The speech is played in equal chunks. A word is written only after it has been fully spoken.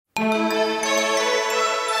The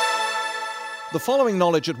following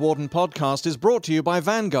Knowledge at Wharton podcast is brought to you by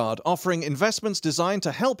Vanguard, offering investments designed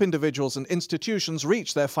to help individuals and institutions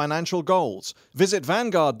reach their financial goals. Visit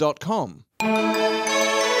Vanguard.com.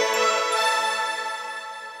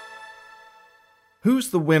 Who's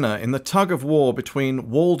the winner in the tug-of-war between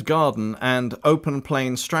walled garden and open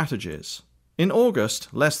plain strategies? In August,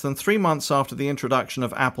 less than 3 months after the introduction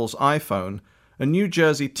of Apple's iPhone, a New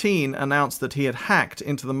Jersey teen announced that he had hacked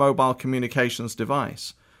into the mobile communications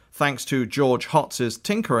device. Thanks to George Hotz's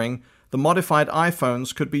tinkering, the modified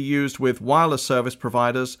iPhones could be used with wireless service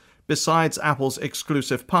providers besides Apple's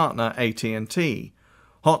exclusive partner AT&T.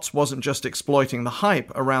 Hotz wasn't just exploiting the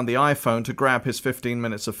hype around the iPhone to grab his 15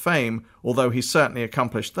 minutes of fame, although he certainly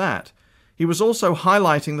accomplished that. He was also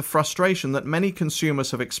highlighting the frustration that many consumers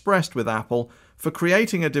have expressed with Apple for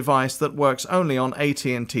creating a device that works only on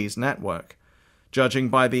AT&T's network. Judging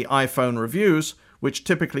by the iPhone reviews, which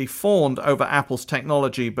typically fawned over Apple's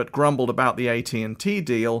technology but grumbled about the AT&T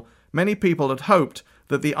deal, many people had hoped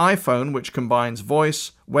that the iPhone, which combines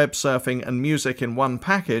voice, web surfing, and music in one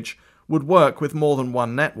package, would work with more than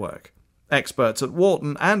one network. Experts at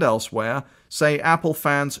Wharton and elsewhere say Apple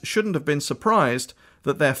fans shouldn't have been surprised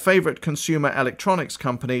that their favorite consumer electronics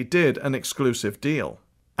company did an exclusive deal.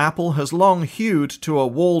 Apple has long hewed to a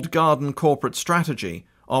walled garden corporate strategy,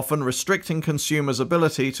 often restricting consumers'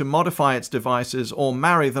 ability to modify its devices or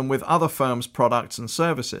marry them with other firms' products and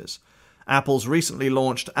services. Apple's recently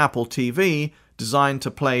launched Apple TV, designed to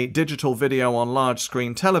play digital video on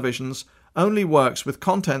large-screen televisions, only works with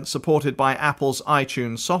content supported by Apple's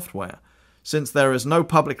iTunes software. Since there is no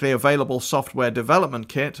publicly available software development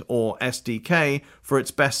kit, or SDK, for its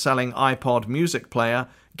best-selling iPod music player,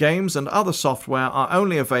 games and other software are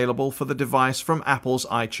only available for the device from Apple's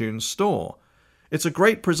iTunes store. It's a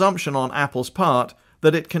great presumption on Apple's part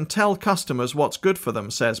that it can tell customers what's good for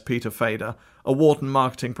them, says Peter Fader, a Wharton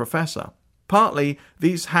marketing professor. Partly,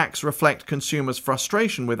 these hacks reflect consumers'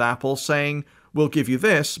 frustration with Apple saying, "We'll give you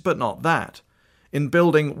this, but not that." In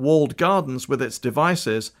building walled gardens with its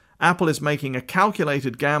devices, Apple is making a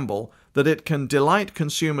calculated gamble that it can delight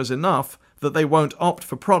consumers enough that they won't opt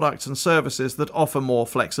for products and services that offer more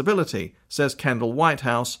flexibility, says Kendall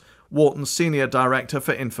Whitehouse, Wharton's Senior Director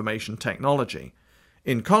for Information Technology.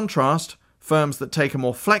 In contrast, firms that take a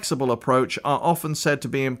more flexible approach are often said to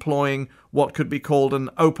be employing what could be called an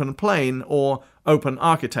open plane or open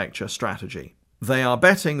architecture strategy. They are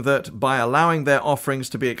betting that by allowing their offerings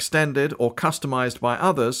to be extended or customized by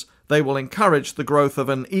others, they will encourage the growth of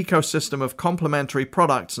an ecosystem of complementary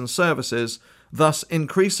products and services, thus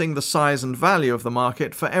increasing the size and value of the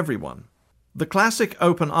market for everyone. The classic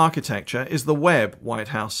open architecture is the web,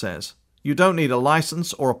 Whitehouse says. You don't need a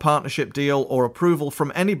license or a partnership deal or approval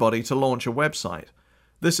from anybody to launch a website.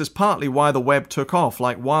 This is partly why the web took off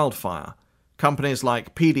like wildfire. Companies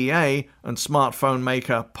like PDA and smartphone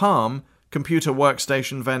maker Palm, computer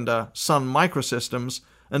workstation vendor Sun Microsystems,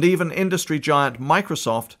 and even industry giant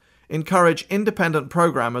Microsoft encourage independent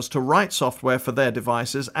programmers to write software for their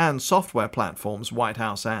devices and software platforms,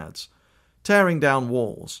 Whitehouse adds. Tearing down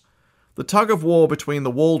walls. The tug-of-war between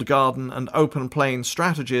the walled garden and open plain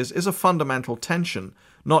strategies is a fundamental tension,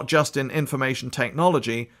 not just in information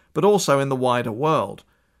technology, but also in the wider world.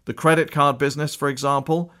 The credit card business, for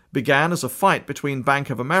example, began as a fight between Bank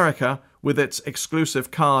of America, with its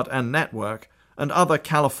exclusive card and network, and other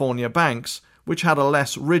California banks, which had a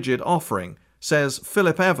less rigid offering, says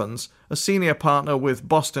Philip Evans, a senior partner with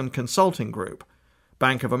Boston Consulting Group.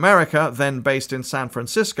 Bank of America, then based in San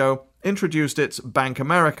Francisco, introduced its Bank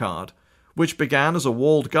AmeriCard, which began as a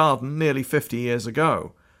walled garden nearly 50 years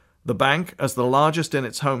ago. The bank, as the largest in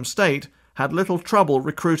its home state, had little trouble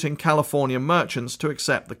recruiting California merchants to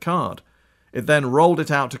accept the card. It then rolled it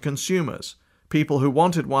out to consumers. People who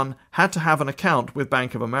wanted one had to have an account with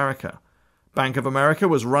Bank of America. Bank of America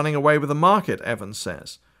was running away with the market, Evans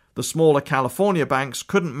says. The smaller California banks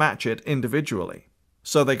couldn't match it individually.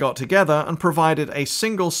 So they got together and provided a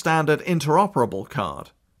single standard interoperable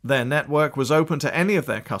card. Their network was open to any of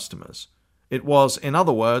their customers. It was, in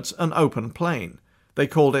other words, an open plane. They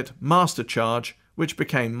called it MasterCharge, which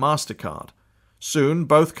became MasterCard. Soon,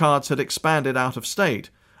 both cards had expanded out of state,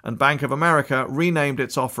 and Bank of America renamed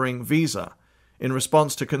its offering Visa. In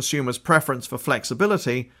response to consumers' preference for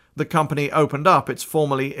flexibility, the company opened up its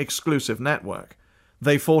formerly exclusive network.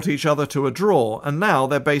 They fought each other to a draw, and now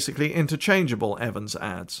they're basically interchangeable, Evans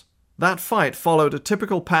adds. That fight followed a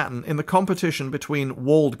typical pattern in the competition between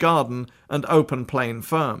walled garden and open plane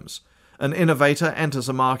firms. An innovator enters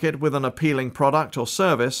a market with an appealing product or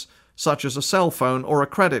service, such as a cell phone or a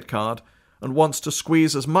credit card, and wants to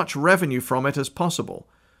squeeze as much revenue from it as possible,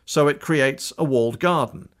 so it creates a walled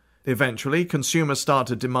garden. Eventually, consumers start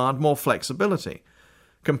to demand more flexibility.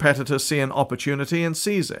 Competitors see an opportunity and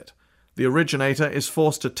seize it. The originator is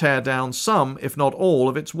forced to tear down some, if not all,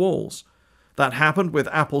 of its walls. That happened with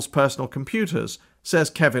Apple's personal computers, says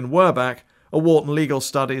Kevin Werbach, a Wharton Legal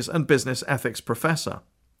Studies and Business Ethics professor.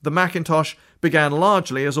 The Macintosh began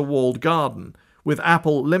largely as a walled garden, with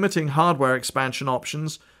Apple limiting hardware expansion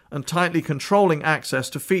options and tightly controlling access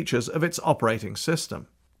to features of its operating system.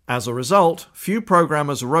 As a result, few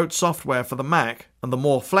programmers wrote software for the Mac, and the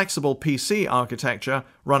more flexible PC architecture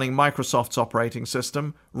running Microsoft's operating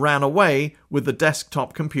system ran away with the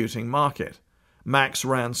desktop computing market. Macs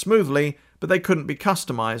ran smoothly, but they couldn't be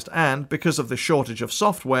customized and, because of the shortage of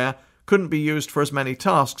software, couldn't be used for as many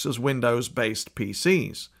tasks as Windows-based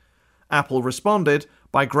PCs. Apple responded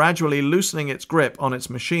by gradually loosening its grip on its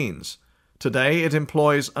machines. Today, it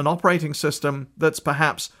employs an operating system that's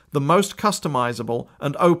perhaps the most customizable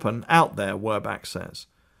and open out there, Werbach says.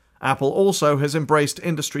 Apple also has embraced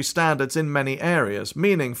industry standards in many areas,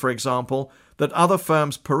 meaning, for example, that other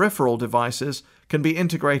firms' peripheral devices can be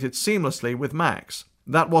integrated seamlessly with Macs.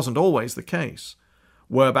 That wasn't always the case.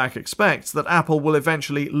 Werbach expects that Apple will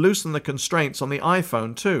eventually loosen the constraints on the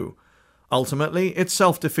iPhone too. Ultimately, it's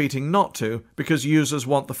self-defeating not to, because users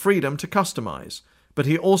want the freedom to customize. But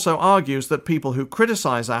he also argues that people who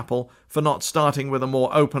criticize Apple for not starting with a more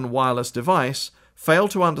open wireless device fail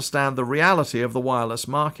to understand the reality of the wireless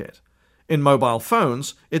market. In mobile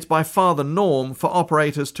phones, it's by far the norm for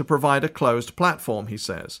operators to provide a closed platform, he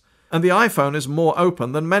says, and the iPhone is more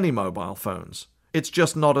open than many mobile phones. It's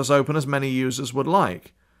just not as open as many users would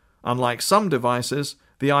like. Unlike some devices,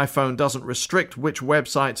 the iPhone doesn't restrict which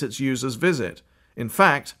websites its users visit. In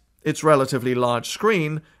fact, its relatively large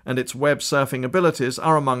screen and its web surfing abilities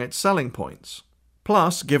are among its selling points.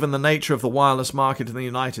 Plus, given the nature of the wireless market in the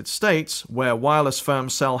United States, where wireless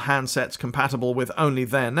firms sell handsets compatible with only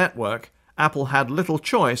their network, Apple had little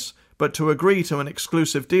choice but to agree to an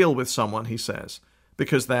exclusive deal with someone, he says.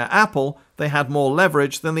 Because they're Apple, they had more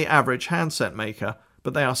leverage than the average handset maker,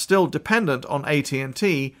 but they are still dependent on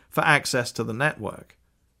AT&T for access to the network.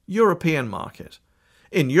 European market.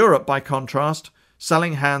 In Europe, by contrast,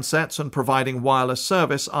 selling handsets and providing wireless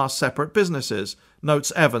service are separate businesses,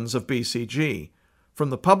 notes Evans of BCG. From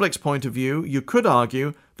the public's point of view, you could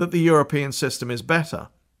argue that the European system is better.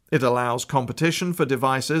 It allows competition for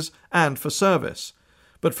devices and for service.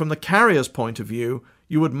 But from the carrier's point of view,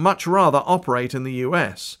 you would much rather operate in the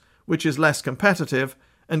US, which is less competitive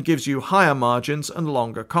and gives you higher margins and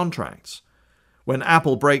longer contracts. When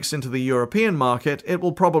Apple breaks into the European market, it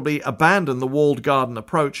will probably abandon the walled garden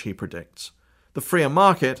approach, he predicts. The freer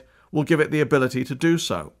market will give it the ability to do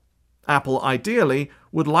so. Apple ideally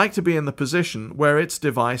would like to be in the position where its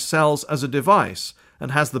device sells as a device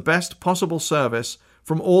and has the best possible service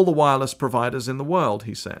from all the wireless providers in the world,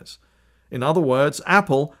 he says. In other words,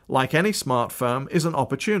 Apple, like any smart firm, is an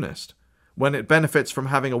opportunist. When it benefits from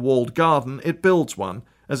having a walled garden, it builds one,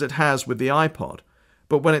 as it has with the iPod.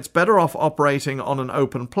 But when it's better off operating on an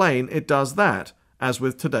open plane, it does that, as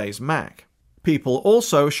with today's Mac. People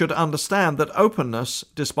also should understand that openness,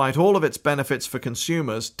 despite all of its benefits for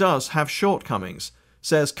consumers, does have shortcomings,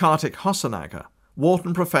 says Kartik Hossanagar,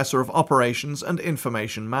 Wharton Professor of Operations and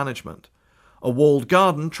Information Management. A walled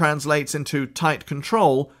garden translates into tight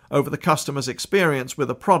control over the customer's experience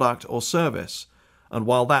with a product or service. And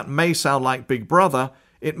while that may sound like Big Brother,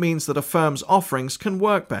 it means that a firm's offerings can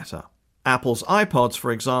work better. Apple's iPods,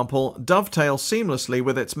 for example, dovetail seamlessly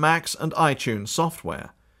with its Macs and iTunes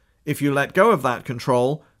software. If you let go of that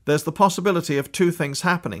control, there's the possibility of two things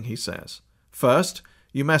happening, he says. First,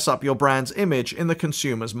 you mess up your brand's image in the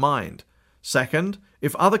consumer's mind. Second,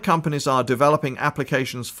 if other companies are developing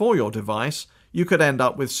applications for your device, you could end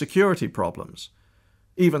up with security problems.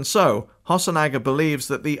 Even so, Hossanagar believes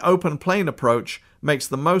that the open plane approach makes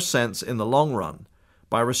the most sense in the long run.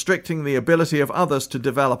 By restricting the ability of others to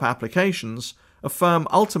develop applications, a firm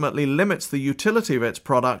ultimately limits the utility of its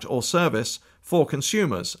product or service for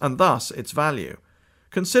consumers, and thus its value.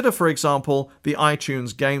 Consider, for example, the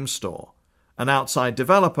iTunes Game Store. An outside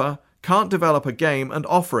developer can't develop a game and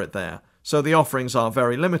offer it there, so the offerings are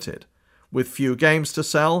very limited. With few games to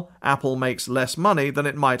sell, Apple makes less money than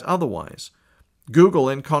it might otherwise. Google,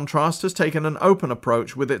 in contrast, has taken an open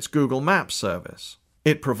approach with its Google Maps service.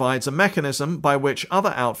 It provides a mechanism by which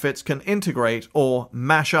other outfits can integrate or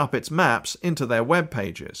mash up its maps into their web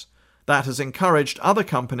pages. That has encouraged other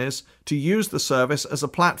companies to use the service as a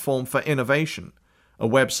platform for innovation. A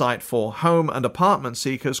website for home and apartment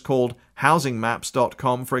seekers called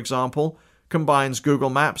housingmaps.com, for example, combines Google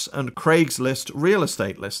Maps and Craigslist real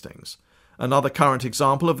estate listings. Another current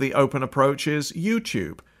example of the open approach is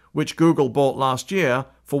YouTube, which Google bought last year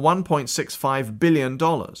for $1.65 billion.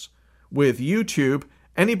 With YouTube,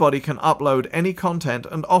 anybody can upload any content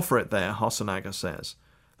and offer it there, Hosonaga says.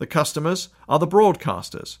 The customers are the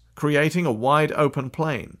broadcasters, creating a wide open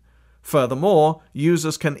plane. Furthermore,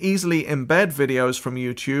 users can easily embed videos from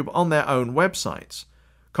YouTube on their own websites.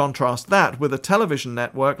 Contrast that with a television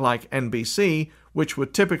network like NBC, which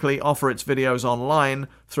would typically offer its videos online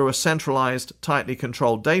through a centralized, tightly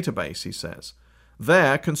controlled database, he says.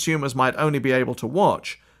 There, consumers might only be able to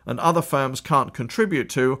watch, and other firms can't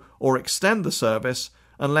contribute to or extend the service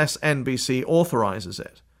unless NBC authorizes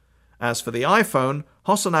it. As for the iPhone,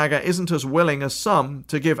 Hosonaga isn't as willing as some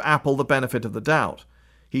to give Apple the benefit of the doubt.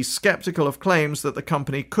 He's skeptical of claims that the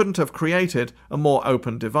company couldn't have created a more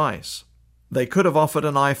open device. They could have offered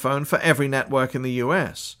an iPhone for every network in the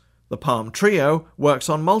US. The Palm Trio works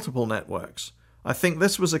on multiple networks. I think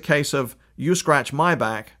this was a case of, you scratch my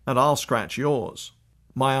back and I'll scratch yours.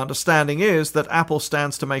 My understanding is that Apple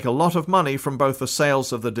stands to make a lot of money from both the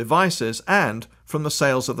sales of the devices and from the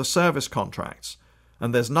sales of the service contracts.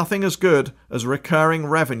 And there's nothing as good as recurring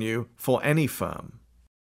revenue for any firm.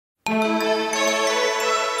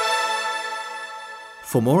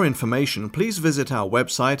 For more information, please visit our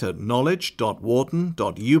website at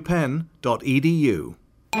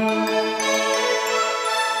knowledge.wharton.upenn.edu.